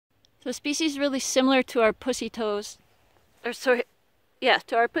So a species really similar to our pussy toes, or sorry, yeah,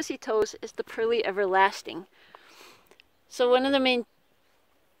 to our pussy toes is the pearly everlasting. So one of the main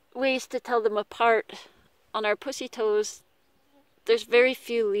ways to tell them apart on our pussy toes, there's very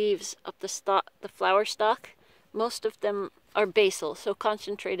few leaves up the flower stalk. Most of them are basal, so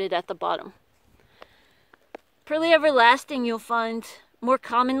concentrated at the bottom. Pearly everlasting you'll find more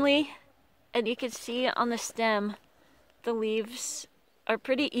commonly, and you can see on the stem, the leaves are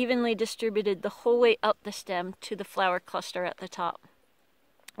pretty evenly distributed the whole way up the stem to the flower cluster at the top.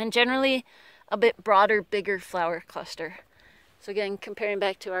 And generally a bit broader, bigger flower cluster. So again, comparing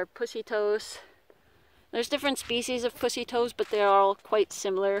back to our pussy toes, there's different species of pussy toes, but they're all quite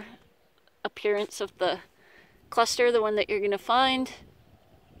similar appearance of the cluster, the one that you're going to find,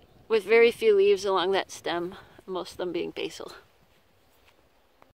 with very few leaves along that stem, most of them being basal.